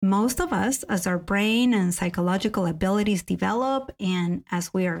most of us, as our brain and psychological abilities develop, and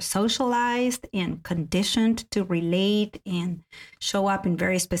as we are socialized and conditioned to relate and show up in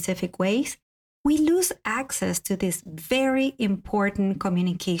very specific ways, we lose access to this very important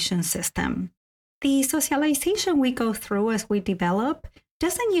communication system. The socialization we go through as we develop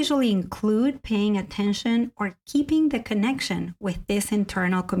doesn't usually include paying attention or keeping the connection with this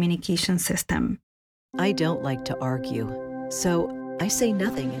internal communication system. I don't like to argue, so I say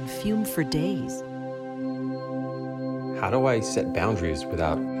nothing and fume for days. How do I set boundaries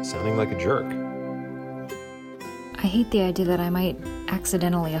without sounding like a jerk? I hate the idea that I might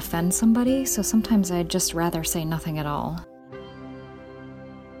accidentally offend somebody, so sometimes I'd just rather say nothing at all.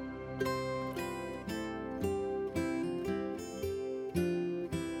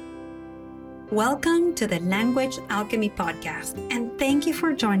 Welcome to the Language Alchemy Podcast, and thank you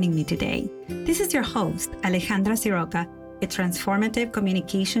for joining me today. This is your host, Alejandra Siroca, a transformative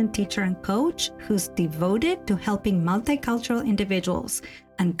communication teacher and coach who's devoted to helping multicultural individuals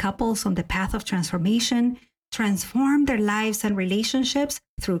and couples on the path of transformation transform their lives and relationships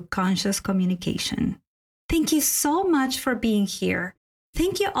through conscious communication. Thank you so much for being here.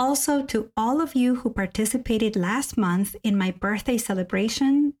 Thank you also to all of you who participated last month in my birthday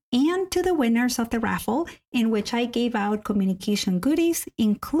celebration and to the winners of the raffle, in which I gave out communication goodies,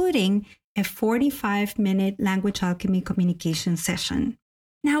 including a 45-minute Language Alchemy communication session.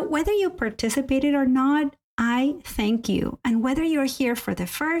 Now, whether you participated or not, I thank you. And whether you're here for the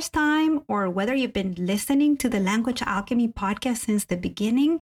first time or whether you've been listening to the Language Alchemy podcast since the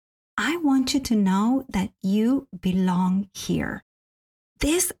beginning, I want you to know that you belong here.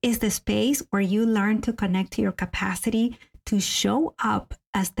 This is the space where you learn to connect to your capacity to show up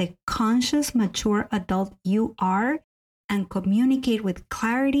as the conscious, mature adult you are and communicate with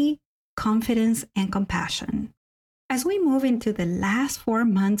clarity, confidence, and compassion. As we move into the last 4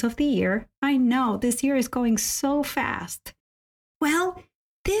 months of the year, I know this year is going so fast. Well,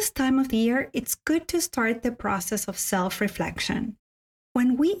 this time of the year, it's good to start the process of self-reflection.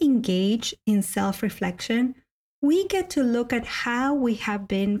 When we engage in self-reflection, we get to look at how we have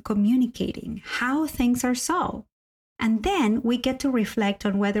been communicating, how things are so. And then we get to reflect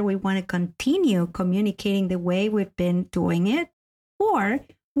on whether we want to continue communicating the way we've been doing it, or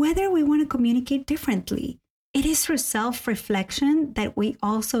whether we want to communicate differently. It is through self-reflection that we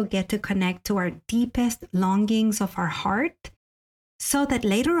also get to connect to our deepest longings of our heart, so that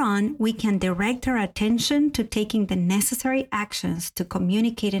later on we can direct our attention to taking the necessary actions to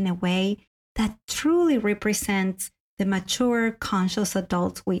communicate in a way that truly represents the mature, conscious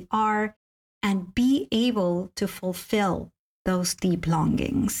adults we are and be able to fulfill those deep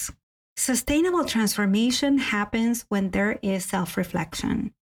longings. Sustainable transformation happens when there is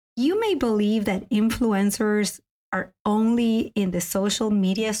self-reflection. You may believe that influencers are only in the social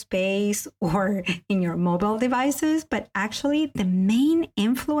media space or in your mobile devices, but actually the main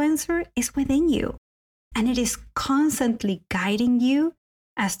influencer is within you, and it is constantly guiding you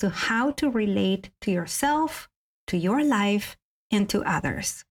as to how to relate to yourself, to your life, and to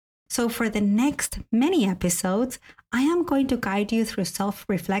others. So for the next many episodes, I am going to guide you through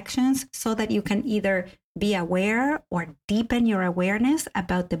self-reflections so that you can either be aware or deepen your awareness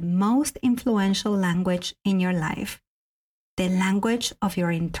about the most influential language in your life, the language of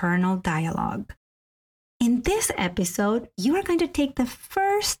your internal dialogue. In this episode, you are going to take the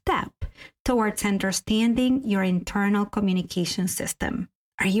first step towards understanding your internal communication system.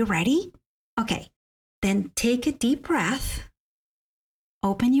 Are you ready? Okay, then take a deep breath,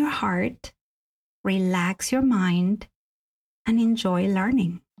 open your heart, relax your mind, and enjoy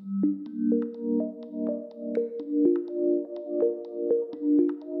learning.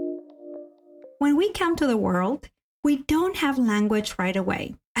 When we come to the world, we don't have language right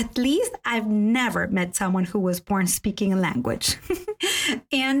away. At least I've never met someone who was born speaking a language.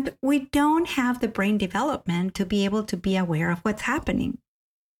 And we don't have the brain development to be able to be aware of what's happening.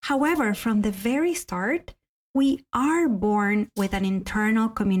 However, from the very start, we are born with an internal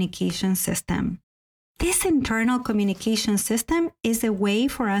communication system. This internal communication system is a way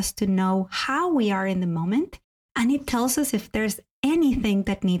for us to know how we are in the moment, and it tells us if there's anything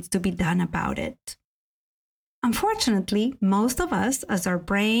that needs to be done about it. Unfortunately, most of us, as our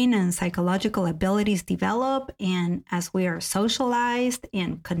brain and psychological abilities develop, and as we are socialized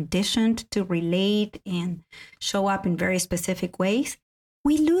and conditioned to relate and show up in very specific ways,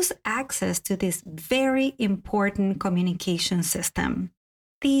 we lose access to this very important communication system.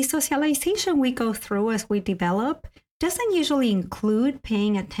 The socialization we go through as we develop doesn't usually include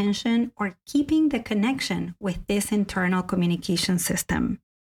paying attention or keeping the connection with this internal communication system.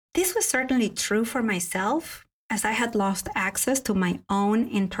 This was certainly true for myself. as I had lost access to my own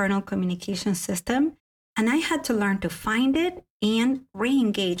internal communication system, and I had to learn to find it and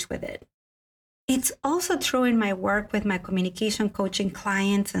re-engage with it. It's also true in my work with my communication coaching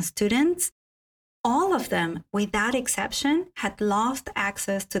clients and students. All of them, without exception, had lost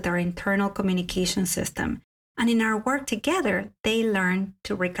access to their internal communication system. And in our work together, they learned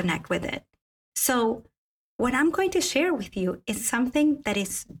to reconnect with it. So what I'm going to share with you is something that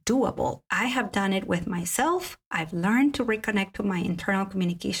is doable. I have done it with myself. I've learned to reconnect to my internal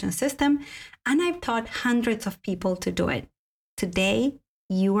communication system, and I've taught hundreds of people to do it. Today,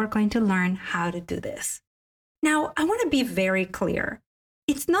 you are going to learn how to do this. Now, I want to be very clear.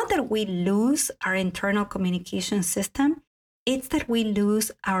 It's not that we lose our internal communication system. It's that we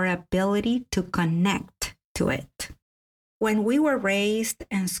lose our ability to connect to it. When we were raised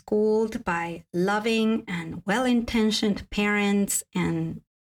and schooled by loving and well-intentioned parents and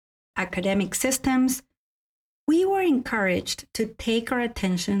academic systems, we were encouraged to take our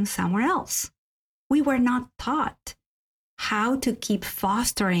attention somewhere else. We were not taught how to keep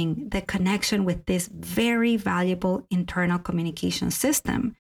fostering the connection with this very valuable internal communication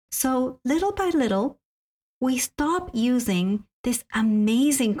system. So little by little, we stop using this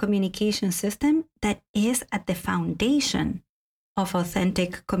amazing communication system that is at the foundation of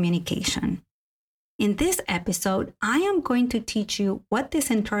authentic communication. In this episode, I am going to teach you what this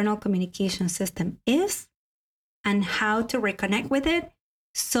internal communication system is and how to reconnect with it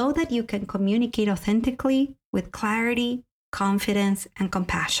so that you can communicate authentically with clarity, confidence, and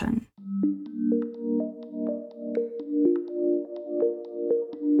compassion.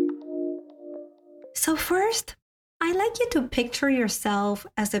 So first, I like you to picture yourself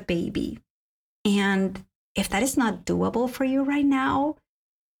as a baby. And if that is not doable for you right now,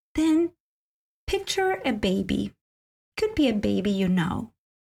 then picture a baby. Could be a baby you know.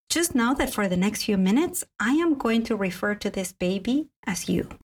 Just know that for the next few minutes, I am going to refer to this baby as you.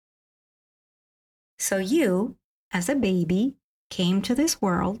 So you, as a baby, came to this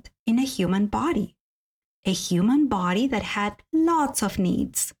world in a human body that had lots of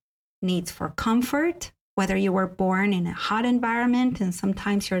needs. Needs for comfort, whether you were born in a hot environment and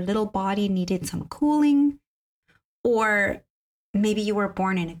sometimes your little body needed some cooling, or maybe you were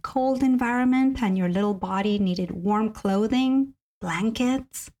born in a cold environment and your little body needed warm clothing,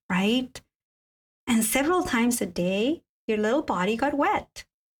 blankets, right? And several times a day, your little body got wet,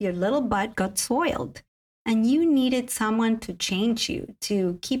 your little butt got soiled, and you needed someone to change you,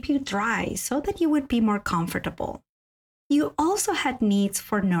 to keep you dry so that you would be more comfortable. You also had needs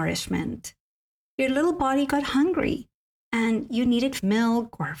for nourishment. Your little body got hungry and you needed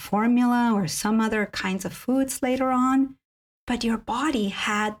milk or formula or some other kinds of foods later on, but your body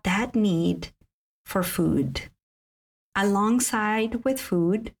had that need for food. Alongside with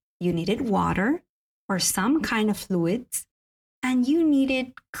food, you needed water or some kind of fluids, and you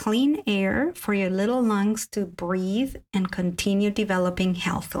needed clean air for your little lungs to breathe and continue developing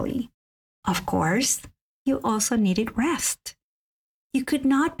healthily. Of course, you also needed rest. You could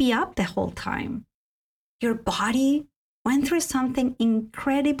not be up the whole time. Your body went through something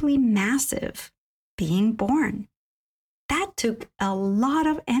incredibly massive, being born. That took a lot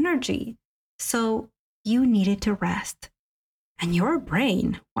of energy, so you needed to rest. And your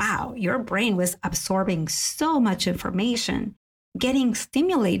brain was absorbing so much information, getting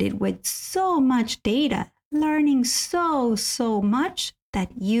stimulated with so much data, learning so much that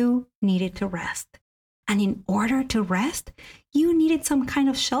you needed to rest. And in order to rest, you needed some kind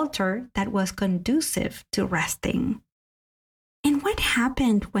of shelter that was conducive to resting. And what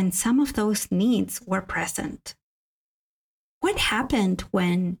happened when some of those needs were present? What happened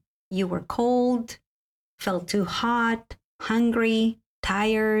when you were cold, felt too hot, hungry,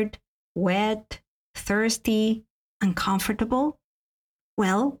 tired, wet, thirsty, uncomfortable?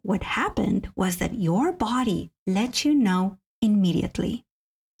 Well, what happened was that your body let you know immediately.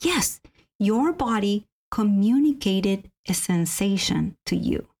 Yes, your body communicated a sensation to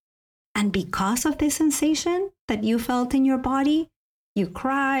you. And because of this sensation that you felt in your body, you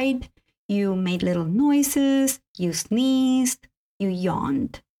cried, you made little noises, you sneezed, you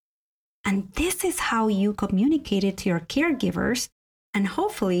yawned. And this is how you communicated to your caregivers, and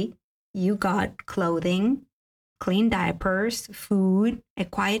hopefully you got clothing, clean diapers, food, a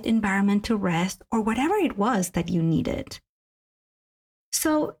quiet environment to rest, or whatever it was that you needed.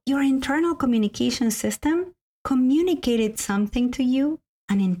 So your internal communication system communicated something to you,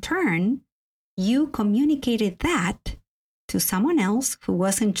 and in turn, you communicated that to someone else who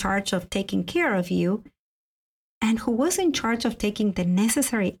was in charge of taking care of you and who was in charge of taking the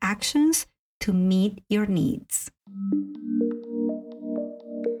necessary actions to meet your needs.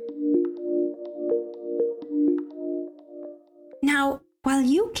 Now, while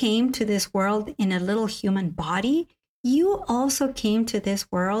you came to this world in a little human body, you also came to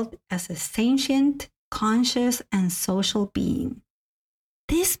this world as a sentient, conscious, and social being.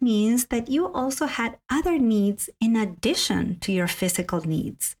 This means that you also had other needs in addition to your physical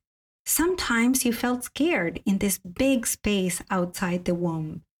needs. Sometimes you felt scared in this big space outside the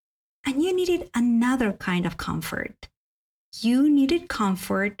womb, and you needed another kind of comfort. You needed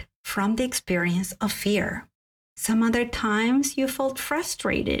comfort from the experience of fear. Some other times you felt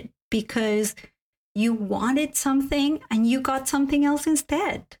frustrated because you wanted something and you got something else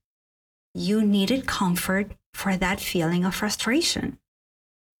instead. You needed comfort for that feeling of frustration.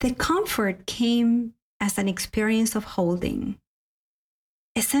 The comfort came as an experience of holding,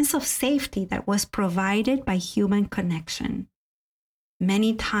 a sense of safety that was provided by human connection.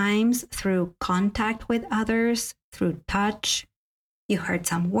 Many times through contact with others, through touch, you heard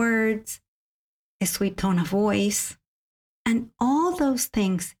some words, a sweet tone of voice, and all those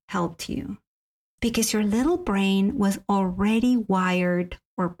things helped you because your little brain was already wired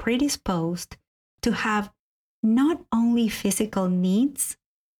or predisposed to have not only physical needs,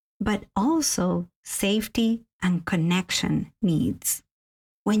 but also safety and connection needs.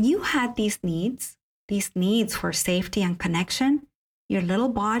 When you had these needs for safety and connection, your little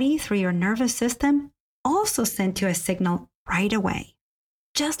body through your nervous system also sent you a signal right away.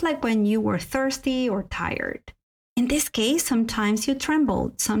 Just like when you were thirsty or tired. In this case, sometimes you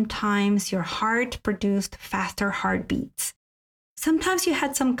trembled. Sometimes your heart produced faster heartbeats. Sometimes you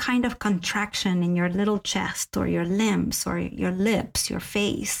had some kind of contraction in your little chest or your limbs or your lips, your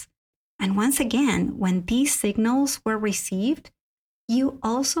face. And once again, when these signals were received, you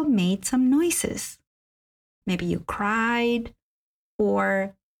also made some noises. Maybe you cried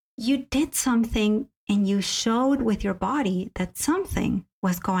or you did something and you showed with your body that something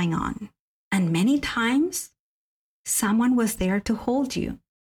was going on. And many times, someone was there to hold you.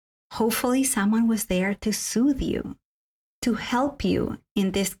 Hopefully, someone was there to soothe you, to help you,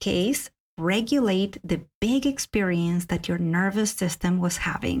 in this case, regulate the big experience that your nervous system was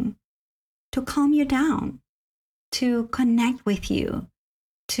having, to calm you down, to connect with you,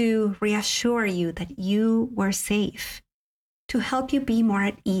 to reassure you that you were safe, to help you be more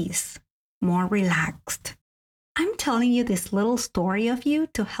at ease, more relaxed. I'm telling you this little story of you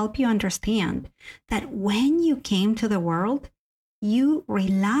to help you understand that when you came to the world, you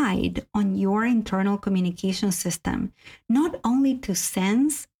relied on your internal communication system, not only to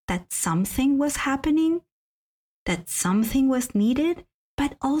sense that something was happening, that something was needed,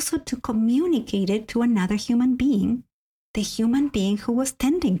 but also to communicate it to another human being, the human being who was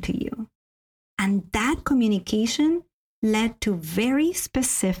tending to you. And that communication led to very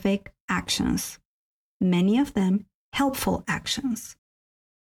specific actions, many of them helpful actions.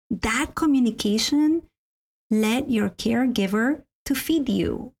 That communication led your caregiver to feed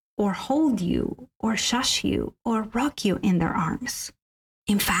you or hold you or shush you or rock you in their arms.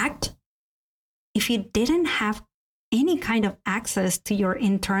 In fact, if you didn't have any kind of access to your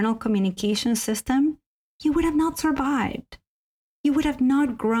internal communication system, you would have not survived. You would have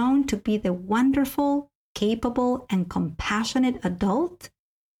not grown to be the wonderful, capable, and compassionate adult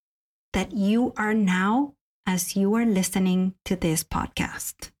that you are now as you are listening to this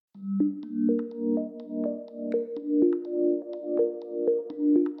podcast.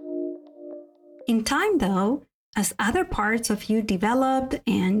 In time, though, as other parts of you developed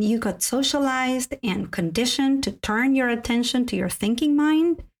and you got socialized and conditioned to turn your attention to your thinking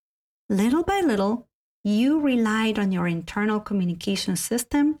mind, little by little, you relied on your internal communication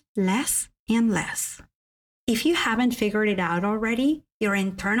system less and less. If you haven't figured it out already, your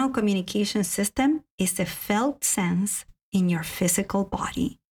internal communication system is a felt sense in your physical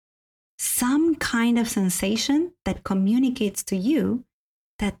body. Some kind of sensation that communicates to you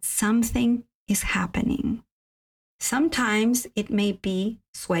that something is happening. Sometimes it may be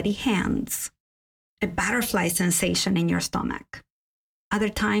sweaty hands, a butterfly sensation in your stomach. Other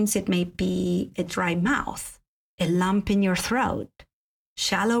times it may be a dry mouth, a lump in your throat,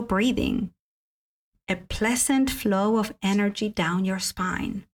 shallow breathing, a pleasant flow of energy down your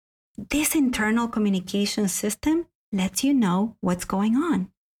spine. This internal communication system lets you know what's going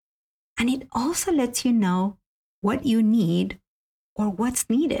on. And it also lets you know what you need or what's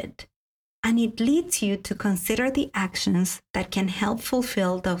needed. And it leads you to consider the actions that can help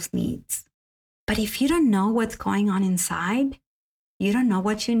fulfill those needs. But if you don't know what's going on inside, you don't know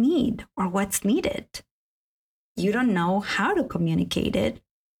what you need or what's needed. You don't know how to communicate it,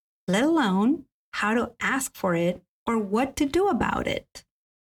 let alone how to ask for it or what to do about it.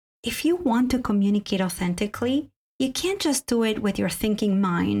 If you want to communicate authentically, you can't just do it with your thinking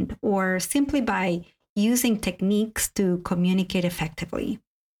mind or simply by using techniques to communicate effectively.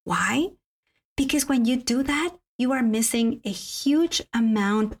 Why? Because when you do that, you are missing a huge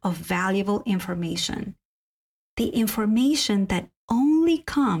amount of valuable information. The information that only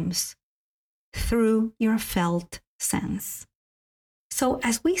comes through your felt sense. So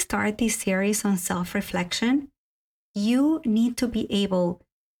as we start this series on self-reflection, you need to be able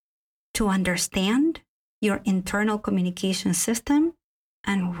to understand your internal communication system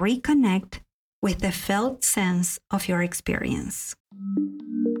and reconnect with the felt sense of your experience.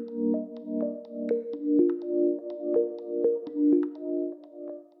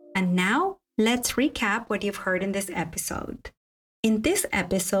 And now, let's recap what you've heard in this episode. In this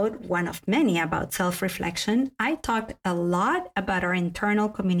episode, one of many about self-reflection, I talked a lot about our internal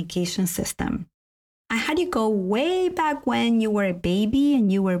communication system. I had you go way back when you were a baby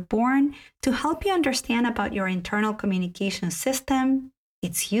and you were born to help you understand about your internal communication system,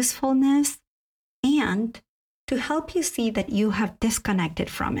 its usefulness, and to help you see that you have disconnected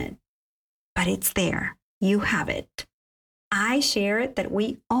from it. But it's there. You have it. I shared that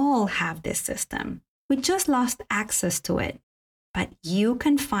we all have this system. We just lost access to it. But you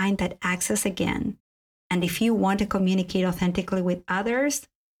can find that access again. And if you want to communicate authentically with others,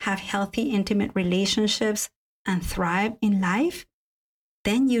 have healthy, intimate relationships, and thrive in life,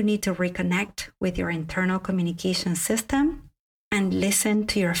 then you need to reconnect with your internal communication system and listen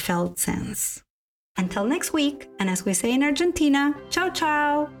to your felt sense. Until next week, and as we say in Argentina, ciao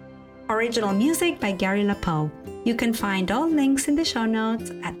ciao! Original music by Gary LaPoe. You can find all links in the show notes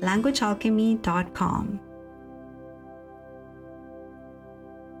at languagealchemy.com.